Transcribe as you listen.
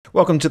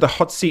Welcome to the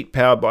Hot Seat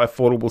powered by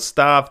Affordable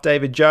Staff.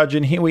 David Judge,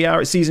 and here we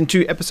are at Season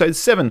 2, Episode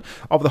 7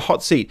 of the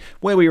Hot Seat,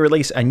 where we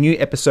release a new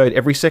episode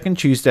every second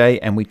Tuesday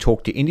and we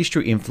talk to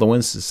industry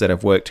influencers that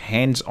have worked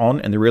hands-on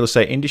in the real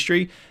estate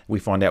industry. We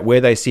find out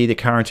where they see the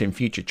current and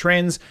future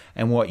trends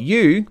and what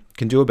you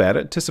can do about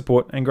it to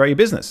support and grow your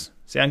business.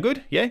 Sound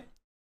good? Yeah?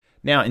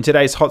 Now, in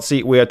today's Hot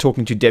Seat, we are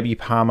talking to Debbie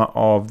Palmer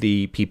of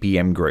the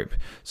PPM Group.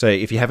 So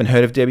if you haven't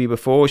heard of Debbie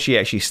before, she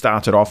actually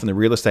started off in the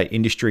real estate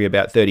industry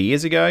about 30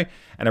 years ago.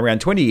 And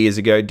around 20 years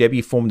ago,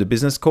 Debbie formed a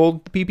business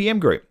called the PPM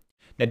Group.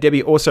 Now,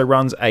 Debbie also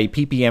runs a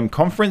PPM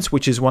conference,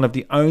 which is one of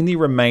the only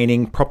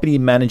remaining property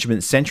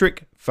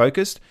management-centric,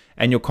 focused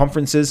annual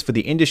conferences for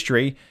the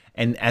industry.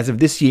 And as of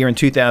this year in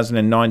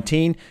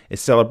 2019,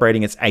 is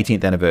celebrating its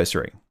 18th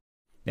anniversary.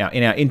 Now,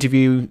 in our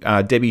interview,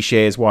 Debbie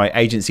shares why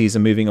agencies are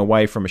moving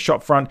away from a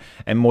shopfront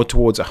and more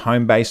towards a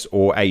home-based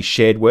or a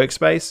shared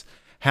workspace,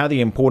 how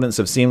the importance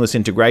of seamless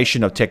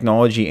integration of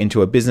technology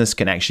into a business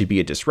can actually be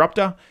a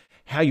disruptor,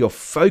 how your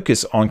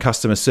focus on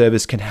customer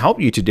service can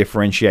help you to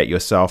differentiate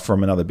yourself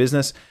from another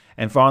business,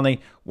 and finally,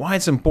 why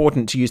it's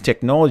important to use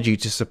technology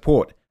to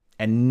support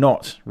and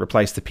not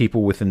replace the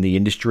people within the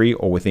industry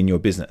or within your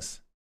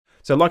business.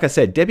 So like I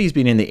said, Debbie's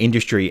been in the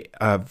industry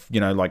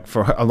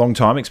for a long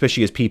time,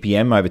 especially as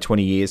PPM over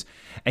 20 years.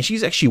 And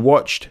she's actually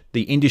watched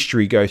the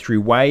industry go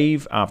through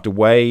wave after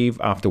wave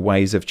after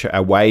waves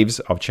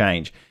of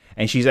change.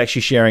 And she's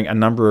actually sharing a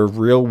number of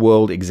real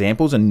world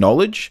examples and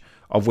knowledge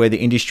of where the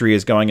industry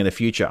is going in the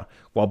future,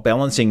 while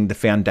balancing the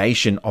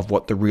foundation of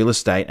what the real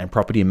estate and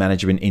property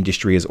management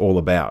industry is all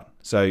about.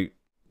 So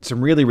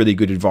some really, really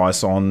good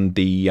advice on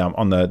the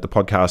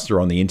podcast or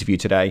on the interview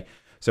today.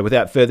 So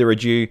without further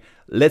ado,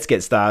 let's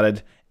get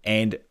started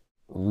and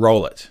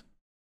roll it.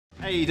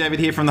 Hey, David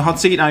here from the Hot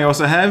Seat. I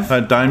also have... Hi,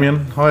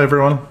 Damien. Hi,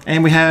 everyone.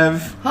 And we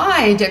have...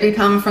 Hi, Debbie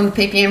Palmer from the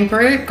PPM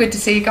Group. Good to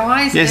see you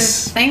guys.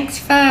 Yes. And thanks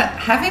for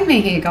having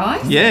me here,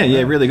 guys. Yeah,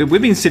 really good.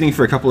 We've been sitting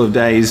for a couple of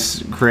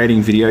days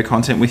creating video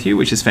content with you,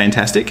 which is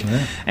fantastic.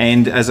 Yeah.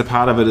 And as a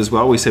part of it as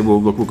well, we said,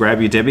 well, look, we'll grab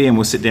you, Debbie, and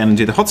we'll sit down and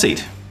do the Hot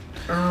Seat.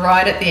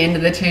 Right at the end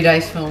of the 2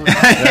 days film.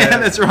 Yeah,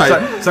 that's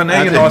right. So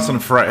now you're nice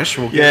and fresh.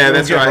 We'll get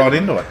right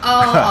into it.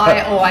 Oh,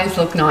 I always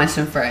look nice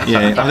and fresh.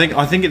 Yeah,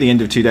 I think at the end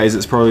of 2 days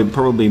it's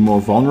probably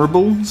more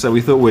vulnerable. So we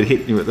thought we'd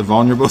hit you at the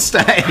vulnerable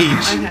stage.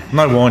 Okay.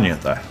 No wine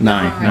yet, though.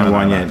 No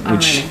wine yet.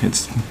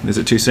 Is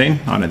it too soon?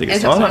 I don't think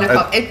it's too soon.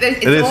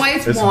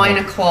 It's wine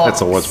o'clock.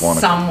 It's always 1 o'clock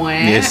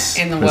somewhere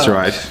in the world. That's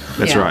right.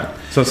 That's right.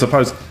 So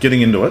suppose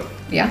getting into it.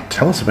 Yeah.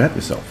 Tell us about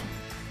yourself.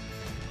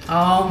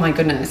 Oh my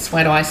goodness,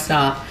 where do I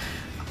start?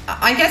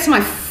 I guess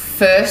my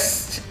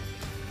first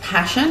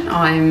passion,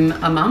 I'm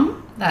a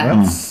mum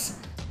that's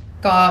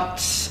got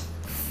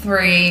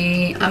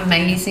 3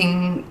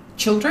 amazing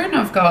children.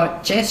 I've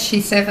got Jess,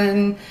 she's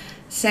 7,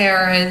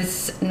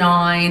 Sarah's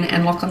 9,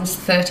 and Lachlan's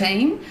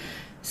 13.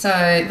 So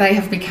they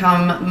have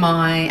become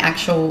my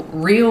actual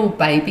real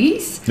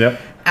babies.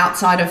 Yep.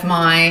 Outside of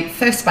my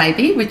first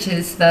baby, which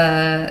is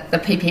the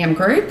PPM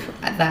Group,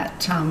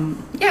 that,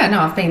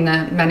 I've been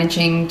the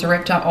managing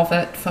director of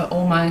it for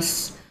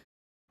almost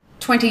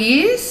 20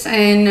 years,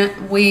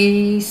 and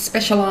we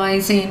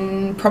specialise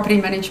in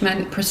property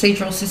management,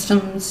 procedural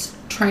systems,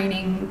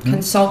 training,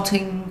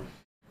 consulting,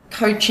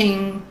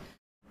 coaching,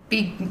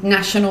 big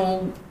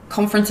national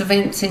conference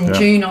events in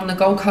June on the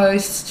Gold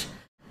Coast.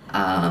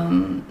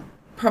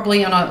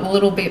 Probably on a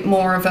little bit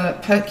more of a...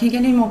 Can you get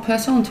any more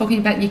personal and talking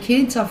about your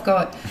kids? I've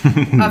got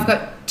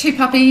 2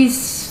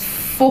 puppies,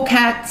 4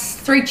 cats,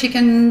 3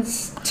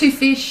 chickens, 2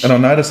 fish. And I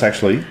notice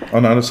actually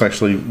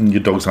your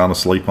dogs aren't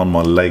asleep on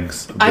my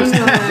legs. I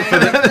know.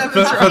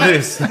 For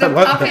this. The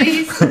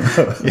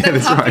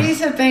puppies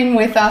have been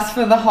with us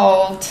for the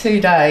whole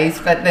 2 days,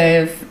 but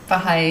they've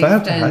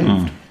behaved.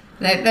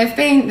 They've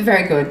been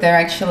very good. They're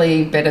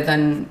actually better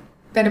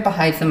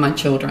behaved than my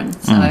children.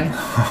 So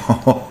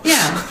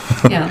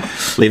yeah.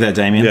 Leave that,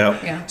 Damien.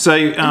 Yeah.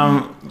 So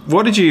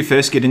what did you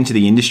first get into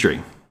the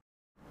industry?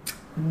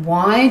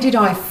 Why did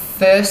I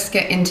first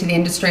get into the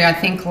industry? I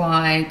think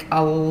like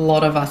a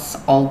lot of us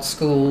old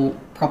school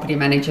property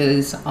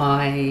managers,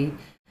 I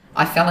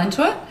fell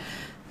into it.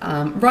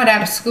 Right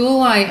out of school,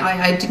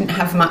 I didn't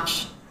have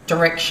much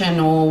direction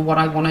or what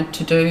I wanted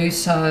to do,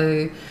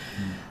 so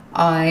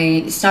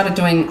I started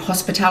doing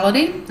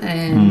hospitality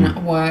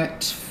and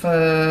worked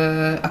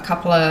for a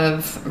couple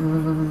of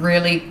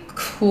really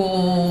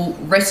cool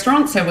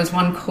restaurants. There was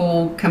one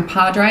called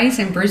Compadres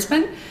in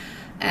Brisbane,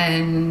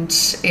 and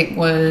it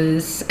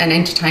was an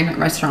entertainment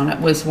restaurant. It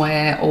was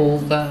where all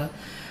the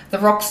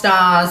rock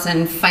stars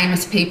and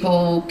famous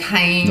people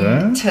came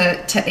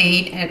to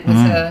eat. It was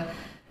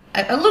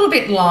a little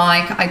bit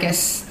like, I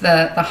guess,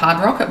 the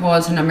Hard Rock. It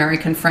was an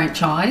American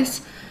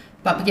franchise.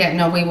 But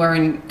we were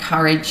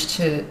encouraged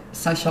to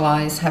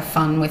socialise, have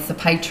fun with the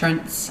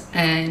patrons.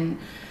 And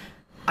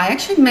I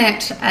actually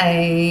met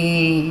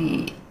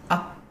a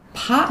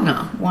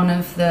partner, one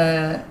of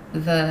the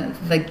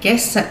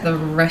guests at the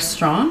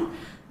restaurant,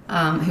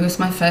 who was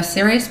my first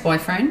serious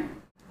boyfriend,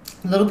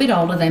 a little bit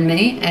older than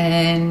me,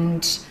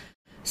 and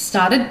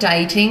started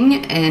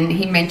dating. And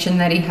he mentioned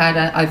that he had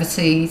an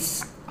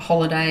overseas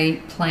holiday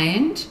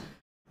planned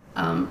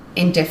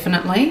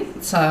indefinitely.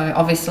 So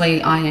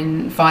obviously I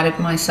invited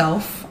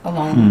myself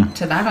along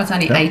to that. I was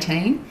only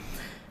 18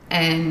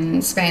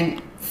 and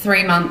spent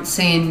 3 months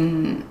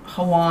in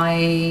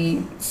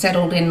Hawaii,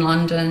 settled in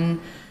London,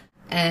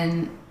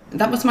 and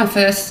that was my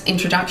first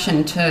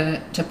introduction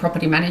to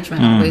property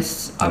management.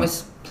 I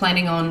was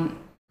planning on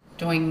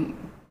doing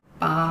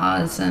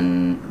bars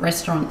and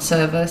restaurant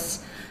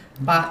service,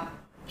 but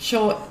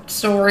short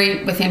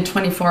story, within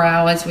 24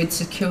 hours we'd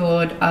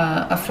secured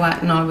a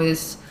flat, and I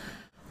was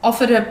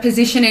offered a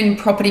position in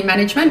property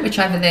management, which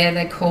over there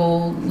they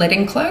call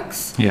letting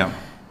clerks. Yeah.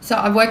 So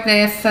I worked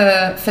there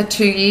for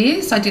 2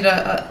 years. I did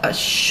a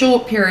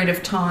short period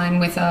of time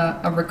with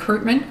a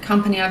recruitment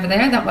company over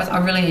there. I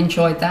really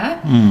enjoyed that.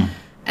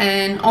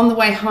 And on the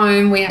way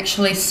home, we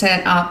actually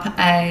set up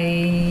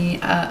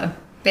a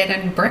bed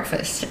and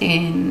breakfast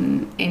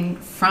in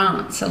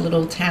France, a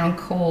little town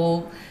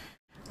called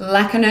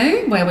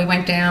Lacanau, where we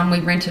went down, we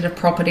rented a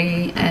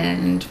property,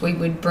 and we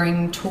would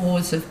bring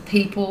tours of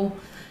people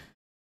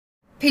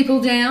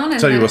down. And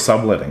So you were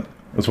subletting,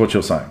 is what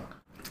you're saying?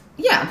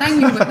 Yeah, they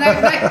knew.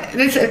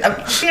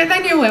 They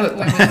knew where we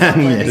were.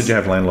 Did you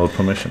have landlord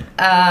permission?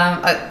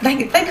 They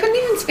couldn't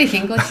even speak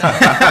English.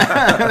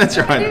 That's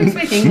right. They couldn't even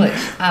speak English.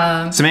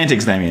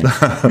 Semantics, Damien.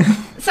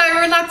 So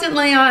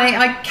reluctantly,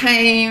 I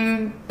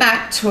came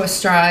back to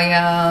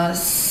Australia,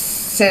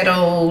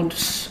 settled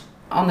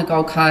on the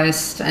Gold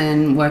Coast,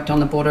 and worked on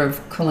the border of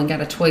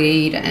Coolangatta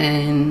Tweed,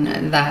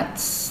 and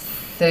that's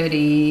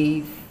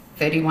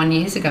 31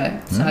 years ago.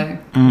 So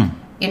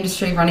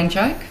industry running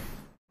joke.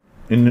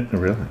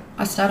 Really?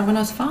 I started when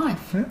I was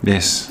 5.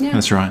 Yes, Yeah.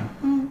 that's right.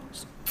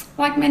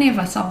 Like many of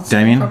us, old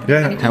Damien? property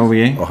Yeah. managers. How old were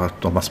you? Oh,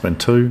 I must have been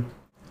 2.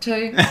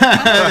 Too.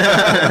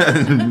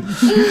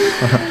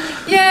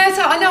 Yeah,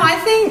 so I know. I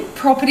think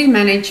property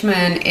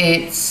management,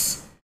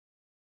 it's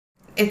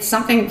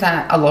something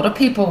that a lot of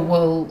people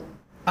will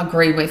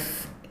agree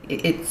with.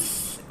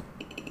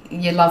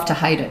 You love to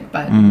hate it,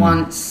 but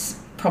once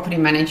property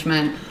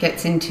management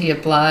gets into your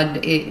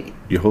blood,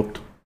 You're hooked.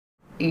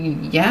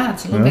 Yeah,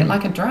 it's a little bit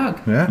like a drug.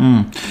 Yeah.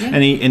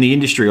 And the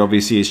industry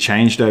obviously has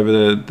changed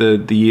over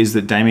the years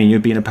that, Damien,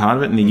 you've been a part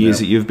of it, and the years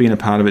that you've been a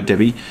part of it,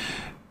 Debbie.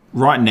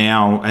 Right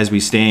now, as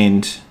we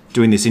stand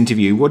doing this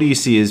interview, what do you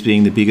see as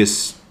being the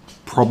biggest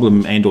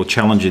problem and or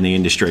challenge in the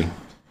industry?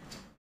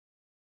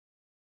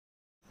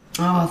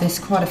 Oh, there's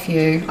quite a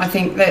few. I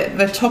think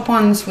the top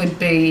ones would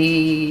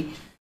be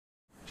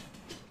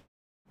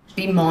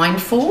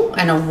mindful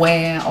and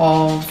aware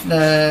of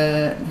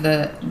the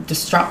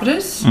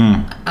disruptors.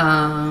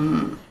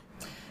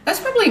 That's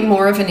probably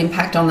more of an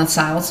impact on the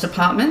sales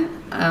department.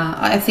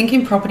 I think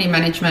in property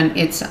management,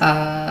 it's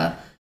a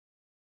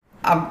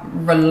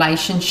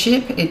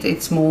relationship.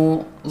 It's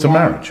more. It's a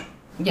marriage.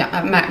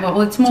 Yeah,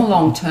 well, it's more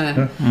long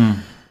term. Yeah.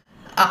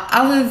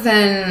 Other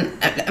than,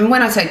 and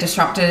when I say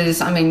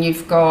disruptors, I mean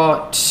you've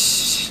got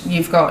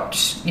your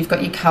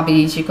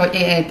Cubbies, you've got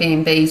your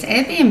Airbnbs.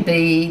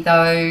 Airbnb,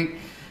 though,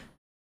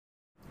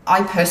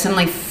 I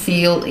personally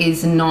feel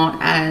is not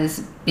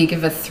as big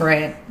of a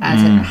threat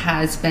as it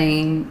has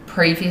been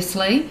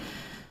previously.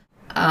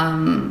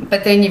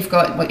 But then you've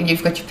got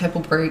your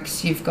Purple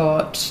Bricks, you've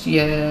got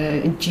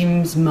your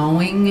Jim's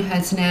Mowing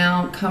has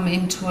now come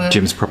into it.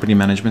 Jim's Property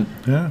Management.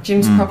 Yeah.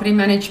 Jim's Property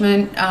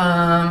Management.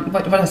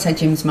 What did I say?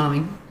 Jim's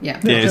Mowing. Yeah.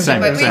 Yeah,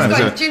 same. We've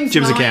got Jim's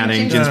Mowing,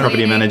 Accounting, Jim's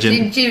Property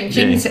Management.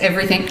 Jim's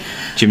everything.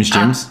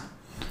 Jim's.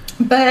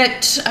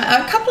 But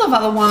a couple of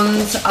other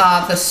ones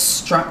are the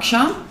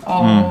structure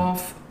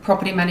of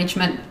property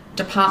management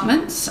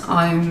departments.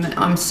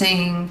 I'm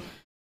seeing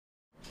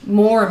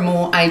more and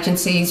more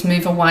agencies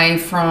move away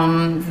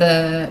from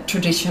the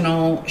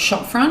traditional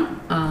shopfront.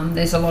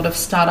 There's a lot of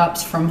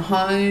startups from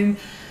home.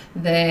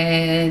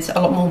 There's a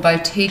lot more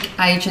boutique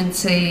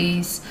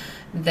agencies.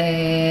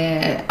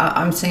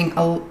 I'm seeing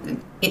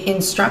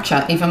in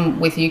structure, even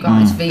with you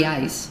guys,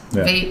 VAs.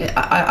 Yeah.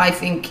 I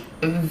think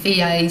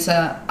VAs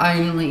are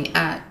only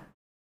at.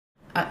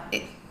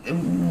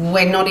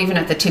 We're not even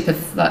at the tip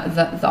of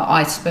the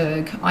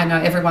iceberg. I know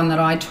everyone that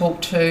I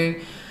talk to,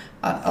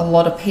 a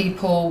lot of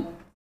people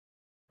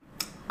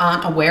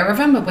aren't aware of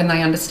them, but when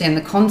they understand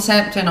the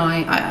concept, and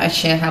I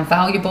share how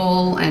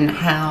valuable and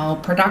how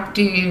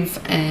productive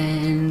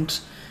and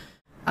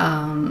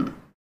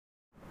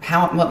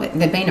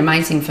they've been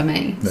amazing for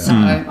me. Yeah. So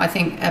I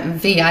think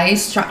VA,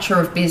 structure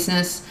of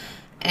business,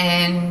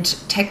 and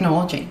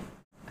technology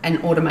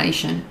and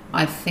automation,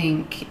 I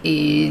think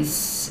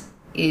is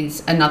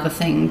another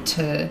thing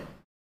to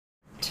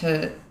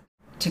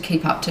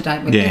keep up to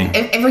date with.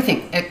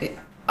 Everything.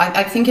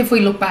 I think if we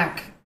look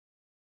back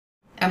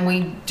and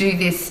we do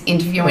this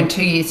interview in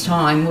 2 years'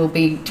 time, we'll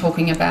be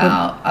talking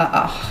about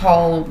a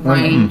whole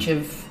range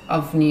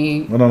of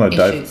new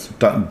issues.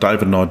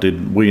 David and I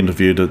we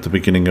interviewed at the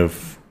beginning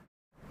of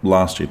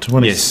last year,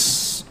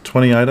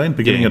 2018,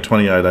 beginning of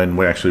 2018.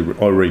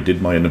 I redid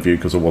my interview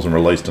because it wasn't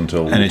released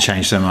until... And it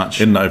changed so much.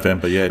 In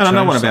November, yeah. And I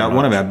know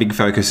one of our big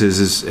focuses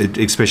is,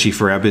 especially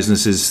for our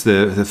business, is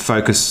the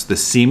focus, the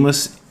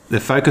seamless the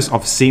focus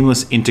of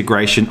seamless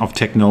integration of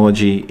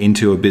technology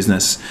into a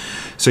business.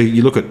 So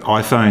you look at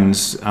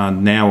iPhones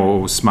now,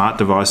 or smart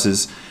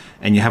devices,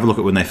 and you have a look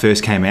at when they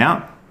first came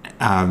out.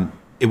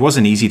 It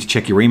wasn't easy to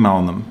check your email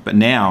on them, but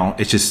now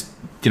it's just,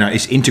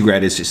 it's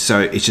integrated. It's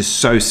just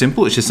so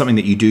simple. It's just something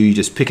that you do. You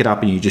just pick it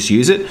up and you just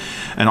use it.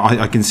 And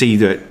I can see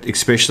that,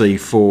 especially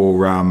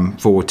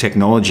for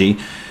technology,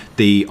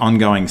 the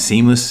ongoing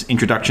seamless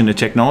introduction to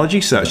technology.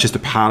 So it's just a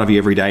part of you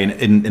every day,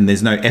 and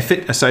there's no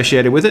effort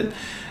associated with it.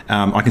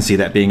 I can see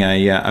that being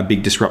a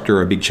big disruptor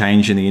or a big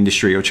change in the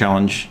industry or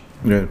challenge.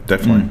 Yeah,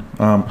 definitely.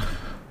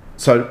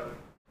 So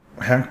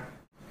how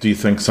do you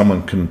think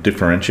someone can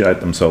differentiate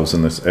themselves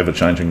in this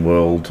ever-changing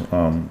world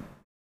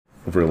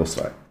of real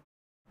estate?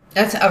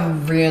 That's a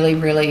really,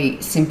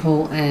 really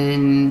simple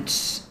and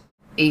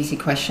easy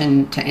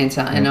question to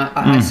answer. And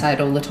I say it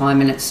all the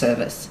time, and it's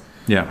service.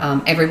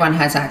 Yeah. Everyone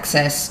has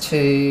access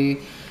to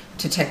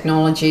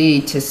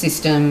technology, to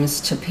systems,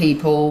 to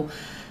people.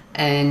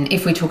 And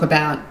if we talk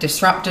about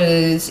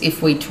disruptors,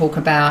 if we talk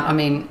about,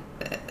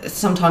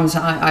 sometimes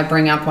I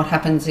bring up what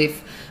happens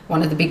if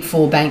one of the big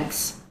four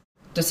banks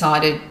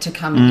decided to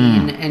come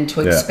in and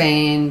to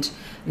expand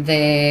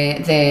their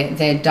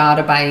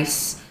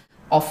database,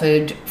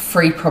 offered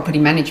free property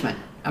management.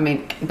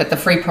 But the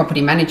free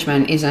property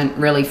management isn't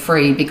really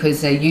free,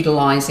 because they're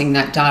utilising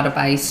that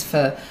database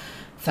for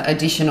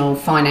additional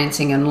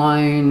financing and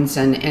loans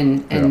and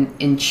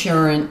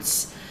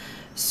insurance.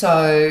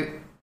 So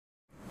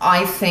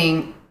I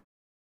think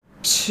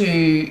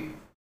to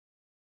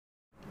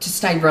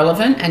stay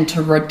relevant and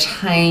to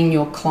retain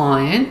your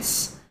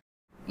clients,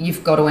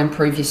 you've got to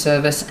improve your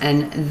service,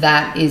 and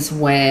that is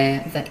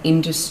where the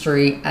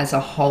industry as a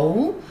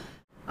whole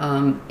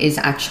is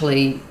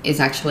actually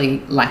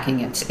lacking.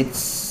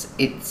 It's.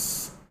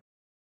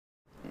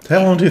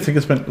 How long do you think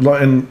it's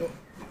been?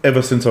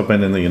 Ever since I've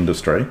been in the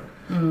industry,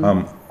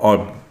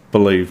 I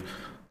believe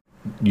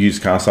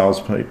used car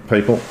sales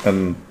people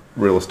and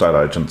real estate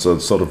agents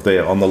are sort of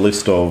there on the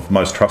list of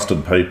most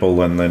trusted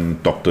people, and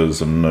then doctors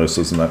and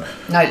nurses and that.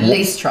 No,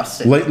 least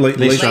trusted.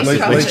 Least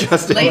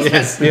trusted.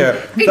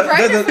 Yeah. Be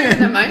great if we're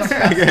the most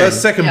trusted.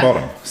 Second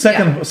bottom.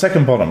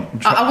 Second bottom.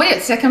 Are we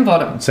at second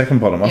bottom? Second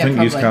bottom. I think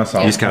probably. used car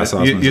sales. Used car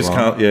salesmen as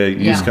well.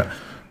 Used car.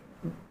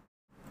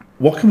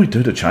 What can we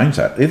do to change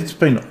that? It's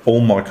been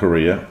all my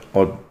career.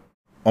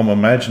 I'm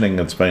imagining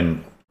it's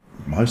been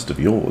most of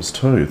yours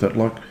too,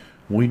 that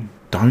we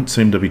don't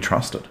seem to be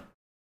trusted.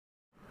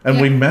 And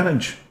we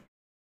manage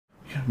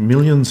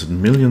millions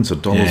and millions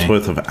of dollars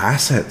worth of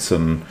assets.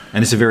 And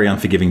it's a very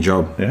unforgiving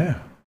job. Yeah.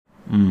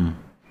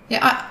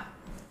 Yeah.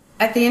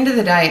 At the end of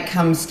the day, it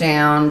comes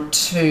down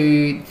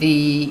to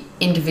the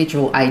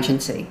individual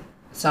agency.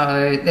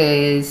 So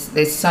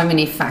there's so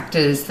many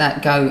factors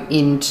that go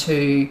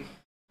into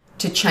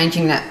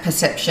changing that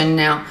perception.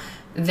 Now,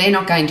 they're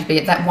not going to be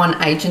at that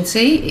one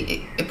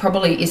agency. It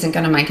probably isn't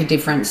going to make a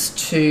difference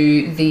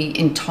to the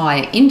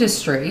entire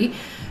industry,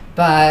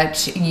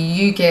 but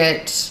you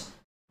get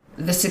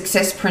the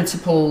success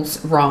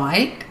principles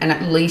right, and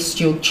at least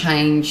you'll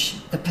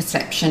change the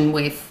perception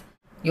with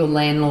your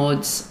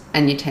landlords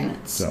and your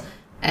tenants. Yeah.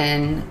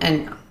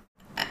 And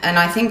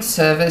I think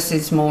service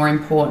is more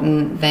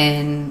important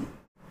than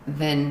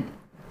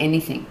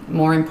anything,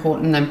 more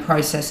important than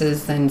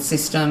processes, than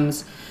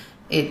systems.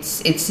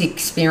 It's the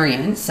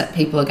experience that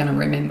people are going to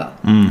remember.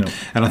 And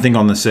I think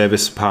on the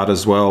service part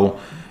as well,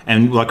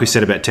 and like we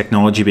said about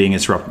technology being a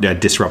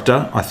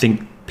disruptor, I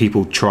think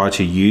people try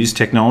to use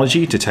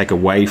technology to take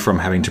away from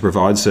having to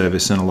provide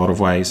service in a lot of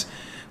ways.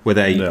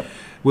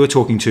 We're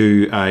talking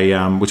to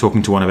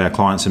one of our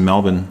clients in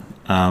Melbourne,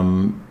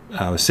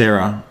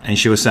 Sarah, and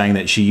she was saying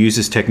that she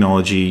uses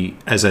technology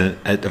as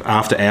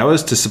after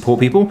hours to support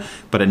people,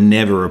 but it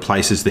never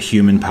replaces the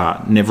human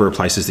part, never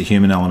replaces the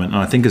human element.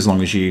 And I think as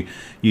long as you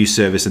use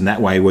service in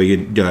that way, where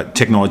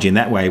technology in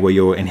that way, where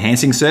you're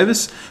enhancing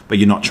service, but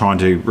you're not trying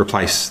to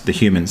replace the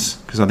humans,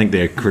 because I think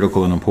they're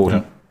critical and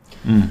important.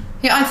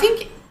 Yeah, I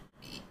think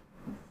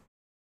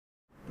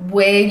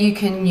where you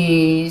can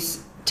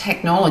use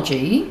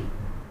technology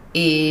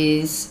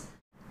is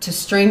to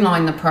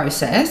streamline the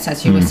process,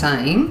 as you were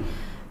saying,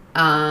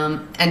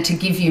 and to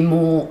give you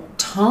more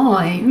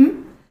time.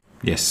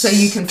 Yes. So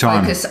you can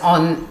focus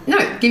on,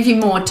 give you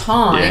more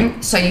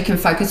time so you can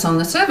focus on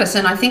the service.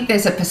 And I think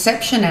there's a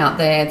perception out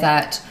there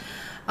that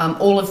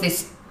all of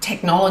this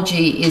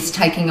technology is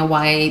taking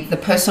away the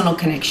personal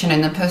connection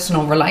and the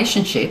personal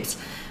relationships,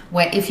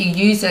 where if you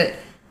use it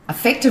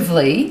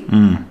effectively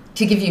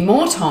to give you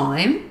more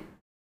time,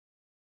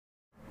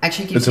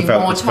 actually gives you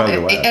more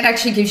time. It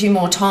actually gives you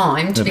more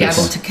time to be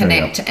able to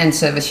connect and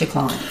service your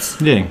clients.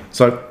 Yeah.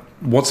 So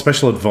what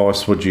special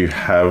advice would you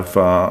have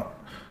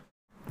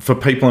for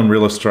people in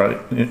real estate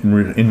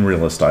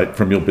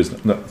from your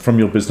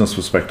business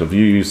perspective?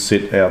 You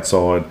sit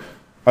outside,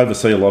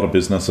 oversee a lot of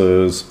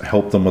businesses,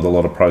 help them with a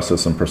lot of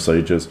process and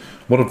procedures.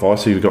 What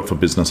advice have you got for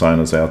business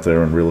owners out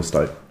there and real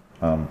estate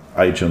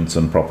agents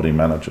and property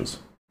managers?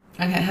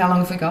 Okay, how long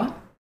have we got?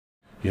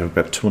 You have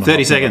about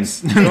 30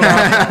 seconds.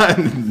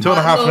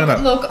 2.5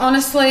 minutes. Look,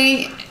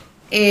 honestly,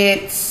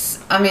 it's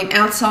I mean,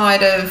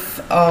 outside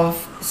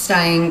of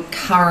staying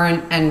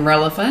current and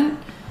relevant,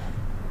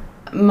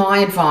 my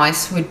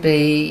advice would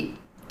be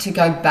to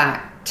go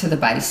back to the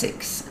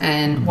basics.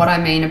 And what I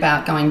mean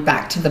about going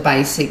back to the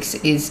basics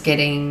is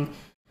getting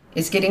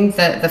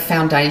the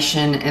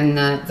foundation and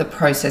the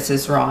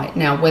processes right.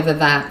 Now, whether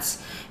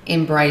that's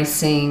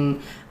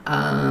embracing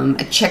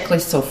a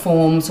checklist or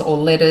forms or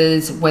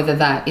letters, whether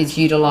that is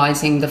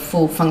utilising the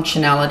full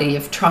functionality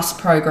of trust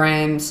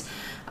programs.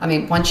 I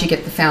mean, once you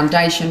get the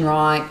foundation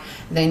right,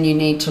 then you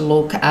need to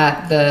look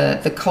at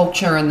the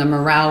culture and the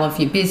morale of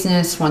your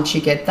business. Once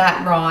you get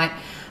that right,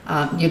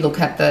 you look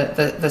at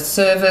the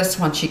service.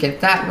 Once you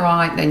get that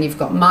right, then you've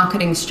got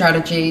marketing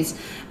strategies.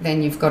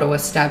 Then you've got to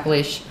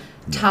establish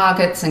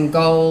targets and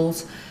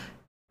goals.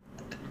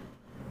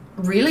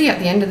 Really, at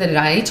the end of the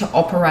day, to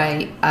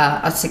operate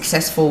a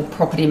successful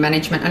property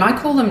management, and I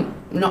call them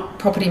not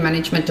property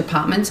management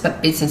departments,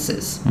 but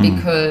businesses,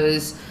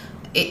 because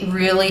it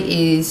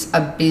really is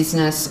a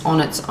business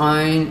on its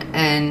own,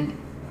 and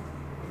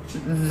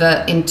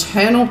the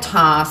internal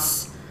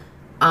tasks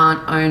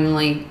aren't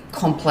only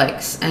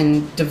complex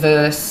and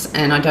diverse,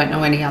 and I don't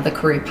know any other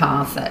career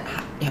path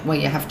where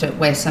you have to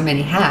wear so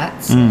many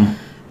hats,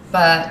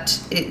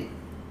 but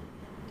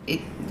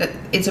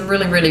it's a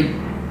really, really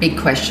big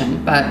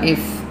question. But if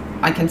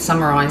I can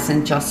summarise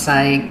and just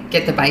say,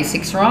 get the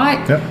basics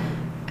right,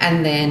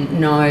 and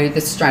then know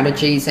the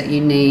strategies that you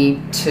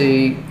need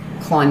to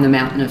climb the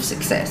mountain of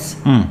success.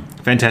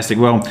 Fantastic.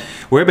 Well,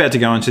 we're about to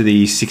go into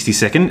the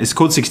 60-second. It's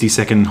called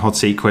 60-second hot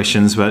seat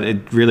questions, but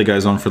it really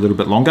goes on for a little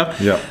bit longer.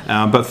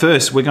 But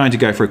first, we're going to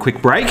go for a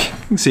quick break,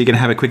 so you can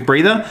have a quick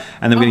breather,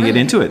 and then we're going to get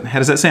into it. How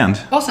does that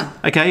sound? Awesome.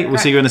 Okay, we'll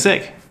see you in a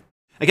sec.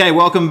 Okay,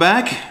 welcome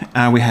back.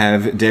 We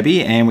have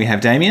Debbie and we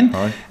have Damien.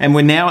 Hi. And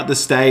we're now at the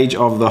stage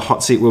of the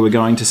hot seat where we're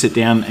going to sit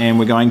down and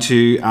we're going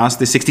to ask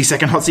the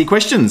 60-second hot seat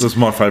questions. This is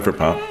my favourite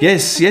part.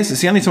 Yes,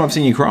 it's the only time I've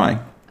seen you cry.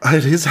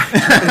 It is.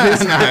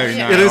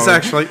 It is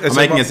actually. I'm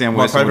making it sound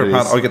worse my than what favourite it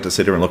part. is. I get to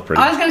sit here and look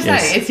pretty. I was going to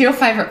say, it's your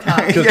favourite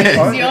part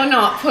because you're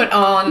not put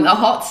on a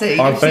hot seat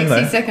of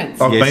 60 seconds.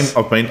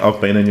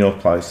 I've been in your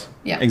place.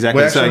 Yeah,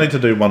 Exactly. We actually need to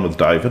do one with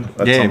David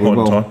at some point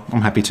in time.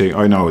 I'm happy to.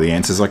 I know all the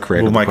answers. I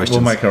created the questions.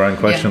 We'll make our own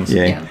questions.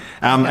 Yeah.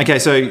 Okay,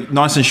 so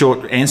nice and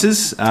short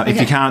answers.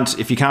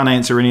 If you can't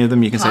answer any of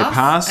them, you can say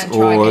pass, and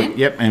try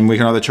again. and we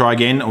can either try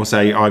again or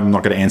say I'm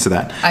not going to answer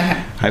that.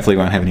 Okay. Hopefully, we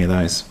won't have any of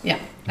those. Yeah.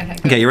 Okay.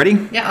 Good. Okay, you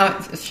ready?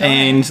 Yeah. Sure.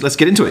 And let's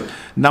get into it.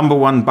 Number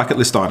one bucket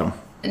list item.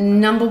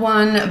 Number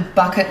one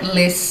bucket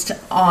list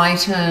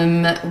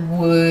item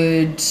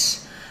would.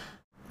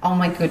 Oh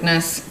my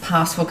goodness,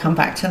 pass. We'll come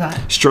back to that.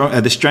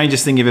 The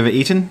strangest thing you've ever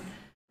eaten?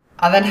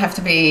 That'd have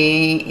to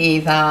be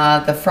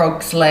either the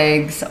frog's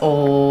legs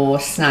or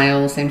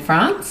snails in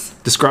France.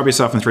 Describe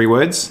yourself in 3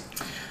 words.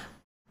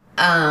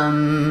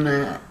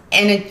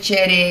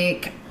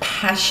 Energetic,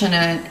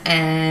 passionate,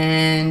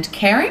 and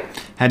caring.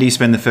 How do you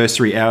spend the first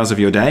 3 hours of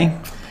your day?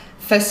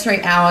 First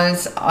 3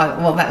 hours,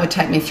 well, that would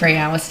take me 3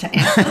 hours to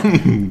answer.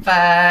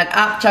 But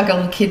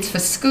juggle the kids for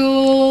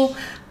school.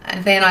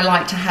 And then I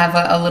like to have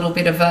a little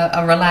bit of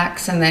a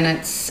relax, and then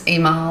it's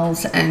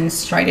emails and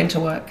straight into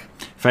work.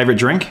 Favourite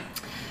drink?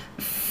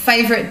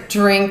 Favourite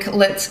drink,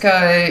 let's go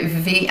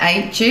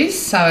V8 juice.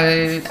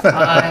 So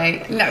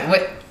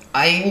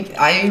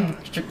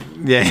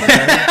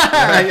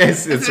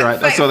Yes, that's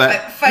right. I saw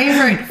that.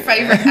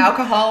 Favourite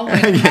alcohol would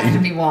have to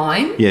be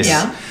wine. Yes.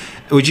 Yeah.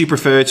 Would you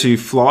prefer to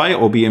fly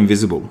or be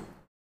invisible?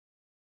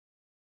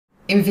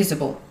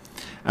 Invisible.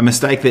 A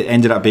mistake that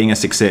ended up being a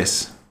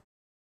success?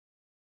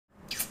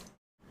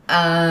 A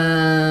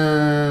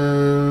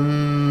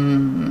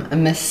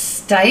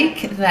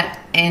mistake that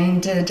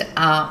ended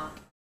up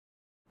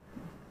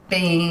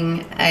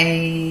being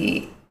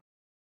a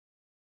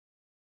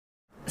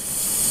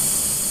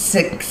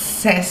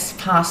success,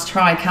 pass,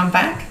 try, come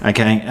back.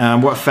 Okay.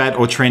 What fad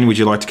or trend would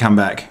you like to come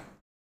back?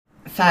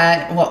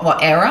 Fad,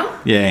 what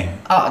era? Yeah.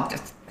 Oh,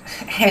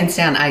 hands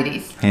down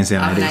 80s. Hands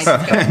down I'm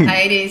 80s. an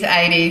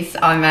 80s.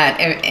 I'm at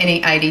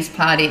any 80s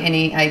party,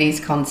 any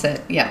 80s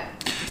concert. Yeah.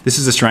 This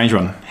is a strange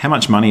one. How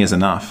much money is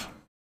enough?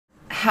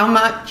 How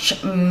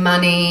much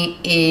money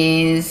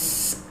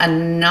is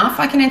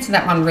enough? I can answer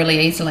that one really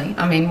easily.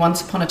 I mean,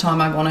 once upon a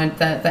time, I wanted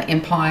the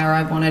empire.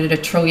 I wanted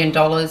 $1 trillion.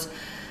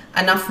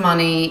 Enough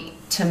money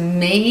to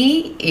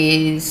me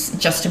is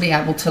just to be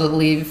able to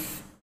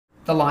live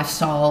the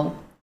lifestyle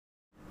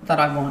that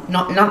I want.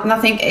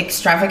 Nothing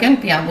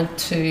extravagant. Be able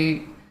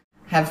to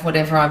have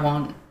whatever I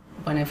want,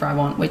 whenever I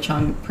want, which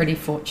I'm pretty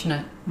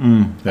fortunate.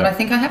 But I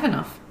think I have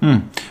enough.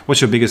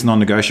 What's your biggest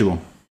non-negotiable?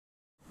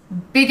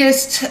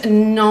 Biggest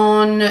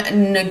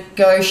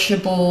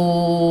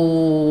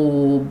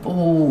non-negotiable.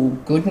 Oh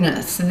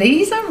goodness,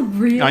 these are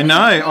really. I know.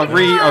 I've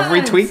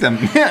retweeted them.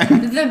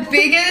 The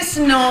biggest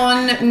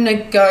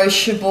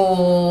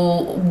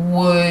non-negotiable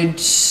would.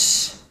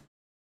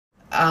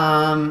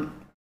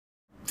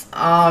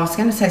 I was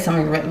going to say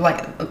something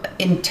like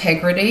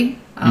integrity.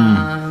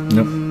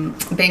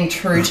 Being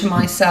true to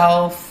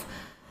myself.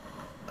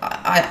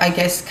 I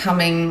guess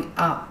coming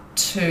up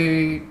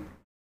to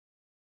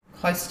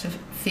close to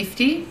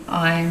 50.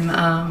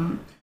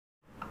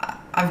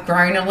 I've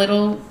grown a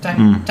little.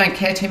 Don't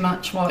care too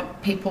much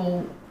what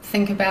people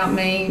think about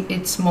me.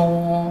 It's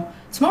more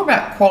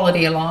about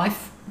quality of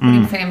life,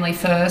 putting family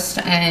first,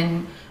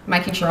 and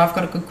making sure I've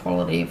got a good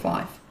quality of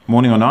life.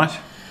 Morning or night?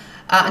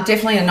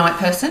 Definitely a night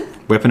person.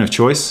 Weapon of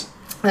choice?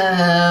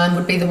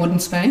 Would be the wooden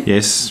spoon.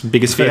 Yes.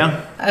 Biggest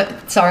fear?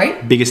 Sorry?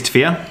 Biggest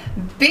fear?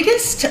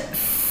 Biggest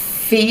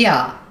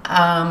fear.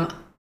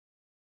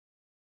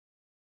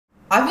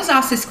 I was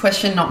asked this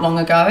question not long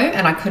ago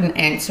and I couldn't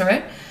answer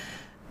it.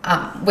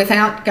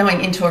 Without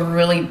going into a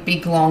really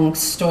big, long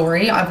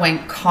story, I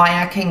went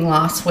kayaking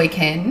last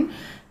weekend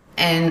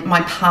and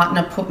my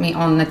partner put me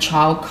on the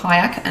child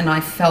kayak and I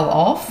fell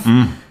off.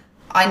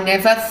 I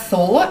never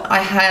thought I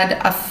had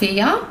a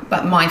fear,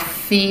 but my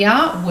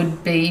fear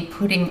would be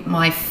putting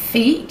my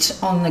feet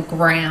on the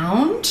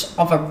ground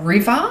of a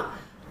river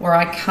where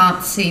I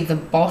can't see the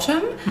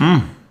bottom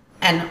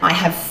and I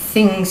have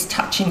things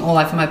touching all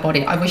over my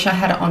body. I wish I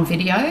had it on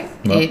video.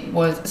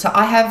 No. So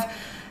I have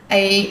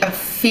a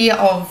fear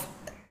of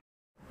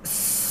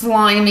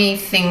slimy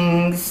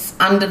things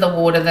under the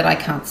water that I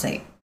can't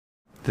see.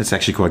 That's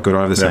actually quite good.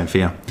 I have the same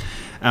fear.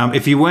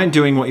 If you weren't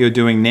doing what you're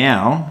doing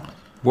now,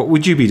 what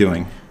would you be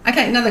doing?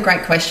 Okay, another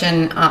great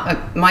question.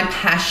 My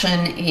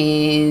passion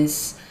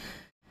is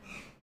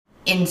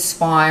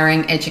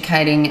inspiring,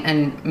 educating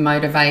and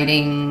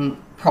motivating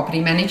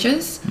property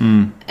managers.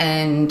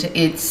 And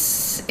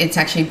it's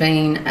actually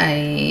been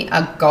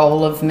a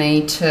goal of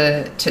me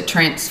to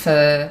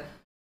transfer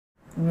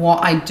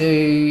what I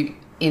do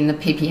in the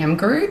PPM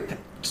Group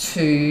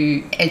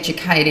to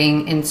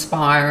educating,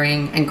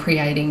 inspiring and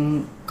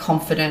creating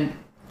confident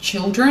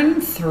children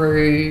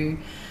through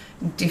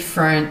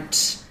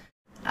different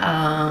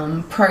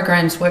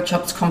programs,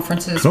 workshops,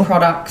 conferences,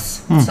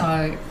 products.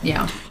 So,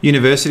 yeah.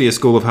 University or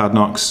School of Hard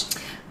Knocks?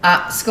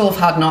 School of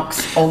Hard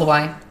Knocks all the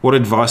way. What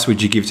advice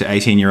would you give to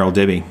 18-year-old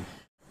Debbie?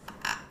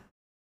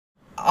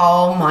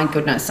 Oh my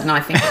goodness, and I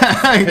think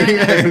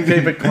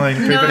keep it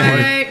clean.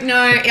 No,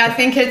 I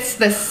think it's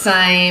the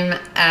same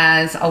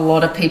as a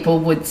lot of people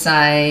would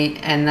say,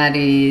 and that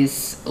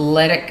is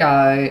let it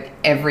go.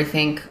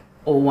 Everything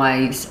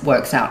always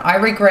works out. I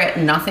regret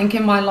nothing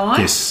in my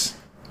life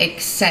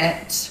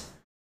except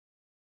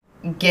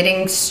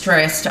getting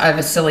stressed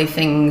over silly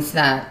things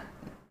that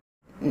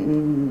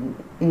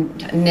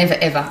never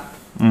ever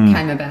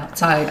came about.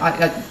 So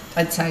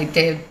I'd say,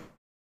 Deb,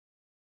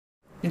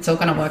 it's all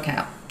going to work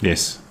out.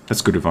 Yes,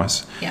 that's good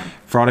advice. Yeah.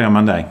 Friday or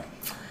Monday?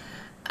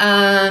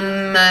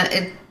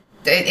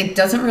 It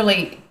doesn't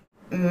really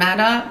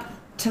matter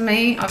to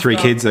me. Three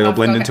kids, they all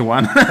blend into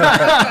one.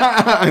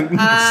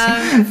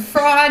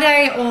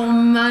 Friday or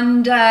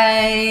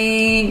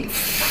Monday?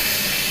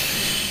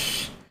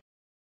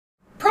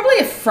 Probably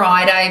a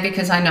Friday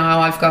because I know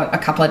I've got a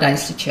couple of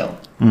days to chill.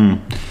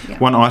 Yeah.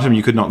 One item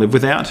you could not live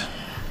without?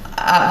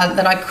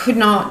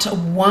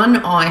 One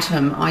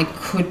item I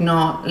could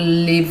not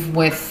live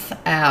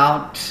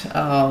without.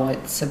 Oh,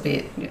 it's a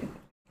bit.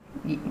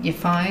 Your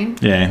phone?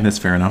 Yeah, that's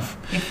fair enough.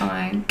 Your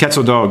phone. Cats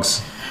or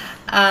dogs?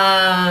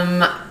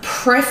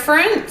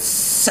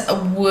 Preference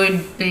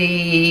would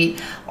be.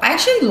 I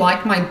actually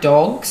like my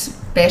dogs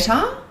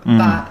better,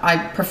 but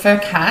I prefer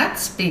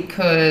cats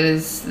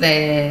because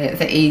they're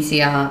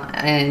easier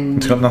and.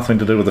 It's got nothing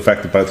to do with the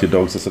fact that both your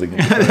dogs are sitting.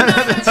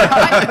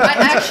 I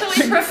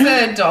actually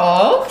prefer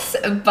dogs,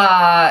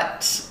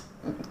 but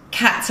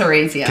cats are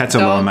easier. Cats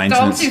are lower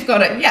maintenance. Dogs, you've got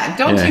to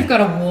you've got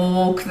to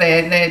walk.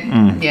 They're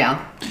yeah.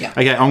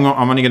 Okay,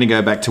 I'm only going to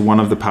go back to one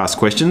of the past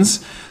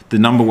questions. The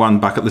number one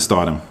bucket list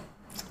item.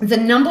 The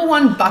number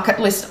one bucket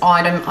list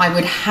item I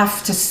would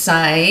have to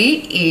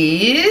say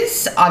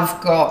is I've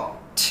got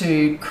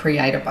to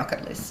create a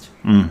bucket list.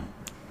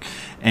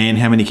 And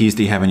how many keys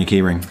do you have on your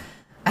key ring?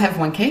 I have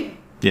one key.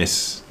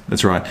 Yes,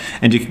 that's right.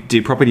 And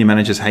do property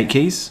managers hate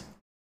keys?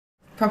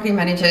 Property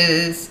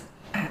managers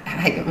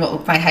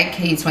they hate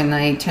keys when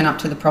they turn up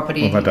to the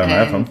property. Well, they don't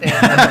have them.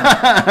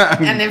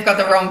 And they've got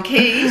the wrong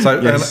key. So,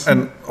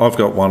 and I've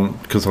got one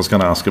because I was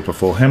going to ask it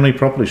before. How many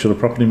properties should a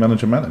property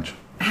manager manage?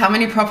 How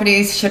many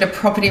properties should a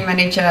property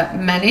manager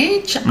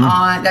manage?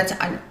 That's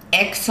an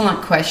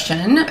excellent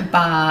question,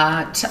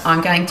 but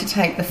I'm going to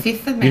take the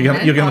Fifth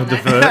Amendment. You're going to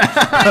divert.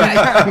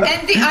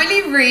 And the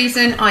only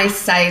reason I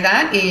say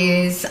that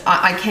is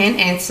I can't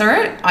answer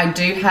it. I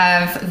do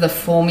have the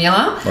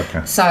formula.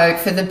 Okay. So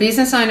for the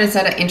business owners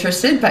that are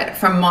interested, but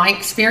from my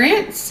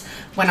experience,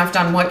 when I've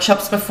done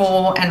workshops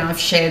before and I've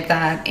shared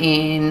that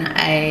in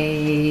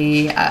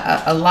a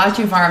large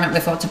environment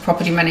with lots of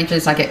property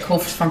managers, I get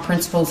calls from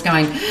principals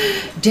going,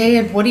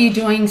 Deb, what are you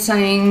doing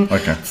saying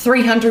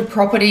 300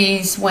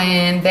 properties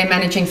when they're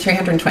managing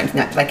 320?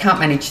 No, they can't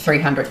manage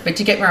 300, but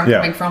you get where I'm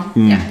coming from?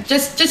 Yeah,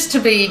 just to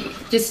be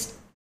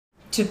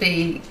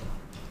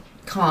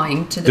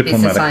kind to the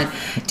business owners,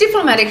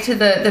 diplomatic to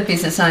the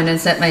business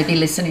owners that may be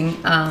listening.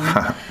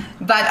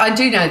 But I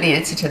do know the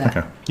answer to that.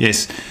 Okay.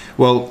 Yes.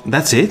 Well,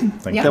 that's it. you.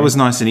 That was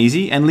nice and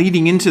easy. And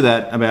leading into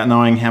that about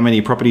knowing how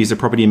many properties a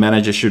property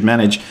manager should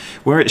manage,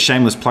 we're at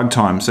shameless plug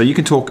time. So you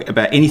can talk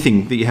about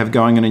anything that you have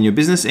going on in your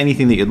business,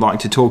 anything that you'd like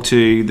to talk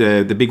to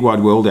the big wide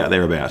world out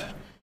there about.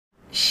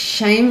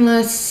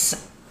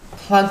 Shameless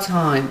plug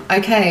time.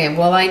 Okay,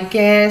 well, I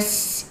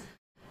guess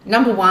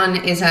number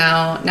one is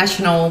our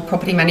National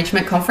Property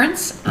Management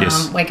Conference.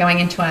 Yes. We're going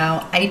into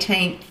our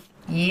 18th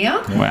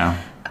year. Wow.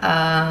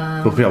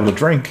 We'll be able to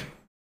drink.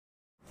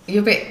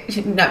 You'll be,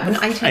 no, we're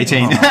not 18.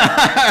 18.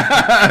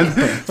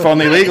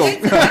 Finally legal.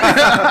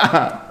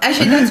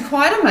 Actually, that's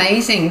quite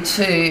amazing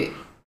to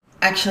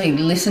actually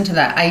listen to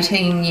that.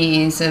 18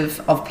 years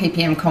of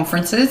PPM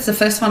conferences. The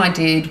first one I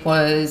did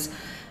was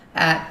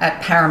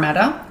at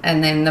Parramatta,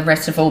 and then the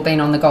rest have all been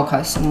on the Gold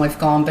Coast, and we've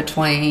gone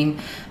between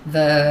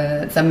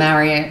the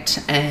Marriott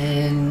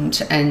and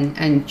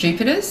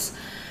Jupiter's.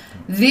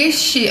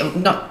 This year,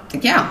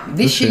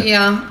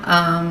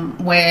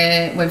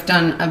 where we've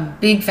done a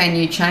big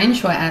venue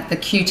change. We're at the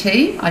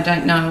QT. I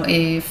don't know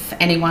if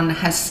anyone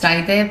has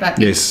stayed there, but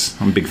Yes,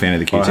 I'm a big fan of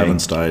the QT. I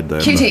haven't stayed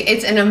there. QT,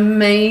 it's an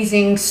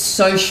amazing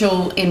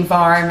social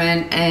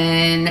environment,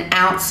 and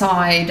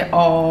outside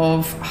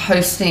of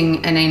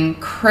hosting an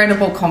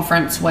incredible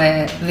conference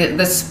where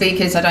the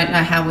speakers, I don't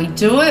know how we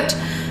do it,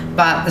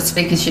 but the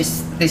speakers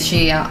just this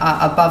year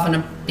are above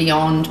and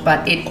beyond.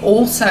 But it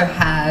also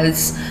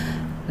has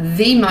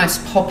the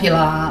most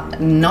popular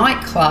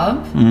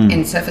nightclub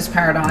in Surfers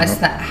Paradise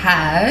that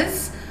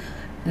has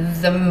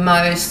the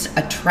most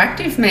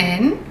attractive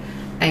men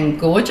and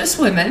gorgeous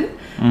women.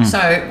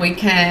 So we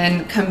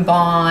can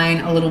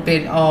combine a little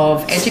bit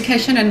of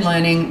education and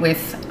learning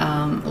with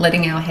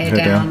letting our hair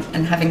down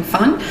and having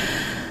fun.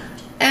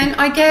 And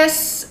I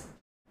guess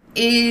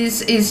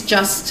is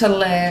just to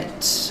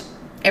let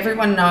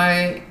everyone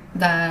know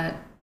that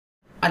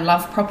I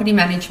love property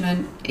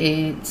management.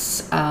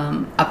 It's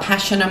a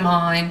passion of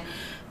mine.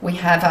 We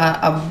have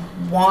a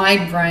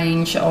wide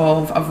range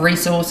of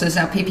resources.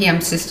 Our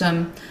PPM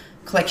system,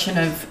 collection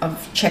of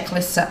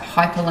checklists that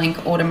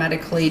hyperlink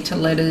automatically to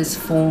letters,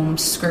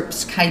 forms,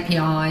 scripts,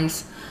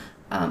 KPIs,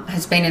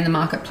 has been in the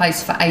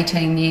marketplace for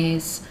 18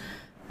 years.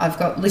 I've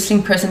got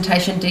listing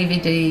presentation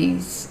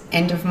DVDs,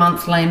 end of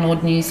month landlord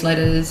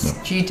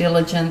newsletters, due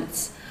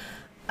diligence.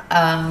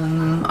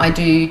 I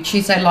do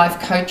Tuesday live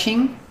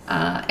coaching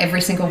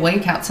every single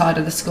week outside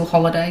of the school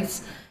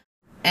holidays.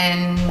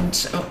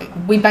 And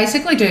we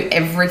basically do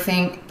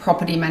everything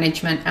property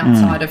management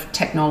outside of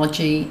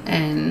technology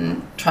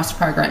and trust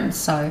programs.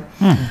 So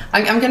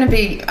I'm going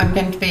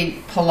to be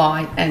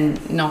polite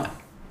and not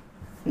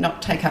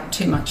take up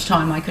too much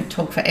time. I could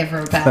talk forever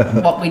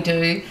about what we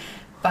do,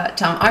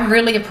 but I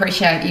really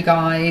appreciate you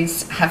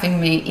guys having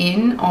me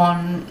in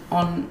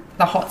on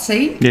the hot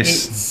seat.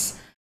 Yes.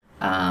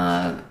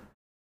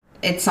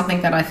 It's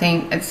something that I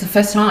think it's the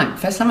first time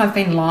I've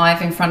been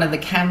live in front of the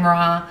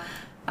camera.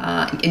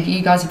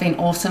 You guys have been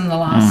awesome the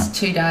last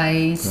 2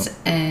 days,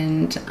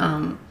 and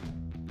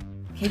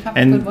keep up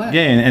the good work.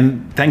 Yeah,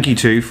 and thank you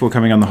too for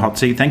coming on the hot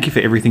seat. Thank you for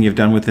everything you've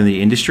done within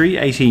the industry.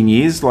 18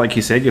 years, like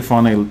you said, you're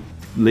finally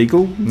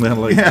legal.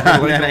 Legal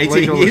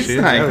 18 years.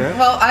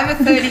 Well,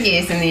 over 30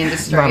 years in the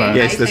industry. No.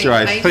 Yes, that's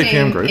right. 18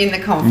 PPM Group. in the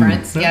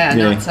conference. Yeah.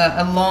 No, it's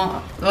a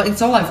long. Well,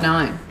 it's all I've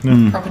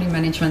known. Property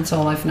management's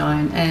all I've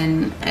known,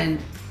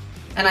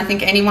 and I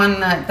think anyone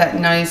that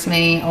knows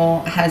me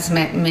or has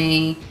met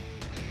me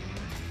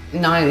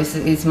knows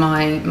is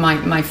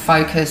my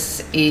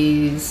focus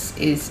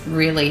is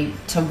really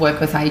to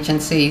work with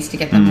agencies to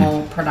get them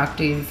more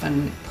productive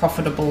and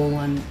profitable,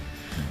 and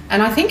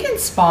I think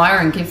inspire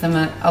and give them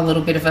a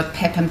little bit of a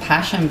pep and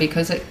passion,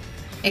 because it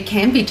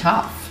can be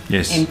tough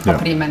in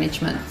property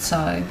management.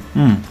 So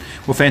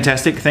well,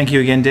 fantastic. Thank you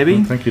again,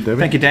 Debbie. Thank you, Debbie.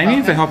 Thank you,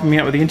 Damien, for helping me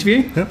out with the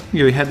interview. Yep.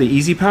 You had the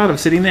easy part of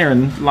sitting there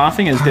and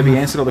laughing as Debbie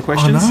answered all the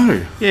questions. I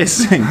know.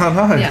 Yes. I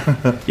know.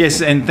 yeah.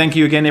 Yes, and thank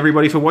you again,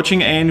 everybody, for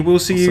watching, and we'll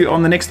see you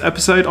on the next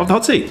episode of The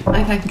Hot Seat.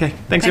 Okay.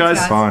 Thanks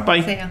guys.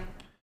 Bye. See ya.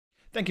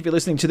 Thank you for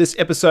listening to this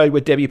episode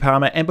with Debbie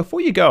Palmer. And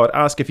before you go, I'd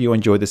ask if you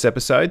enjoyed this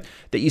episode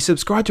that you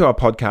subscribe to our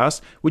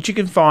podcast, which you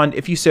can find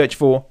if you search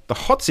for The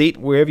Hot Seat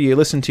wherever you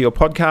listen to your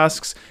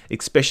podcasts,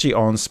 especially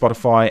on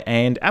Spotify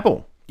and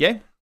Apple. Yeah?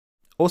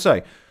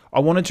 Also, I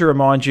wanted to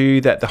remind you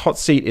that The Hot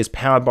Seat is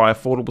powered by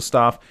affordable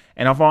staff.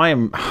 And if I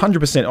am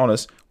 100%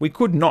 honest, we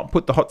could not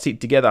put The Hot Seat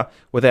together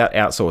without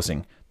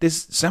outsourcing.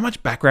 There's so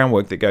much background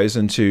work that goes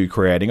into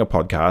creating a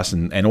podcast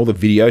and all the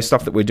video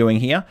stuff that we're doing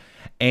here.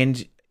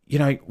 And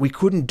we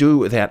couldn't do it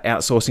without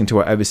outsourcing to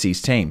our overseas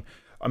team.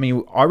 I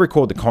mean, I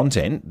record the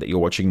content that you're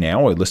watching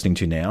now or listening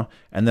to now,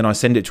 and then I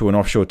send it to an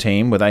offshore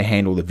team where they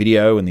handle the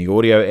video and the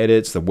audio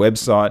edits, the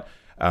website,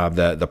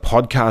 the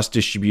podcast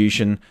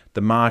distribution,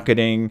 the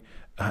marketing,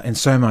 and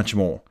so much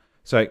more.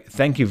 So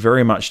thank you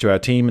very much to our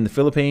team in the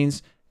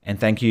Philippines, and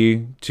thank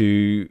you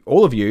to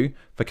all of you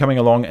for coming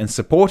along and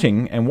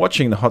supporting and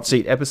watching the Hot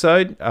Seat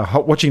episode,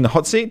 watching the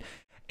Hot Seat,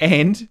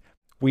 and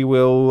we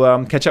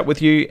will catch up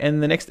with you in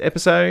the next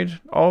episode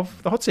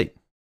of The Hot Seat.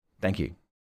 Thank you.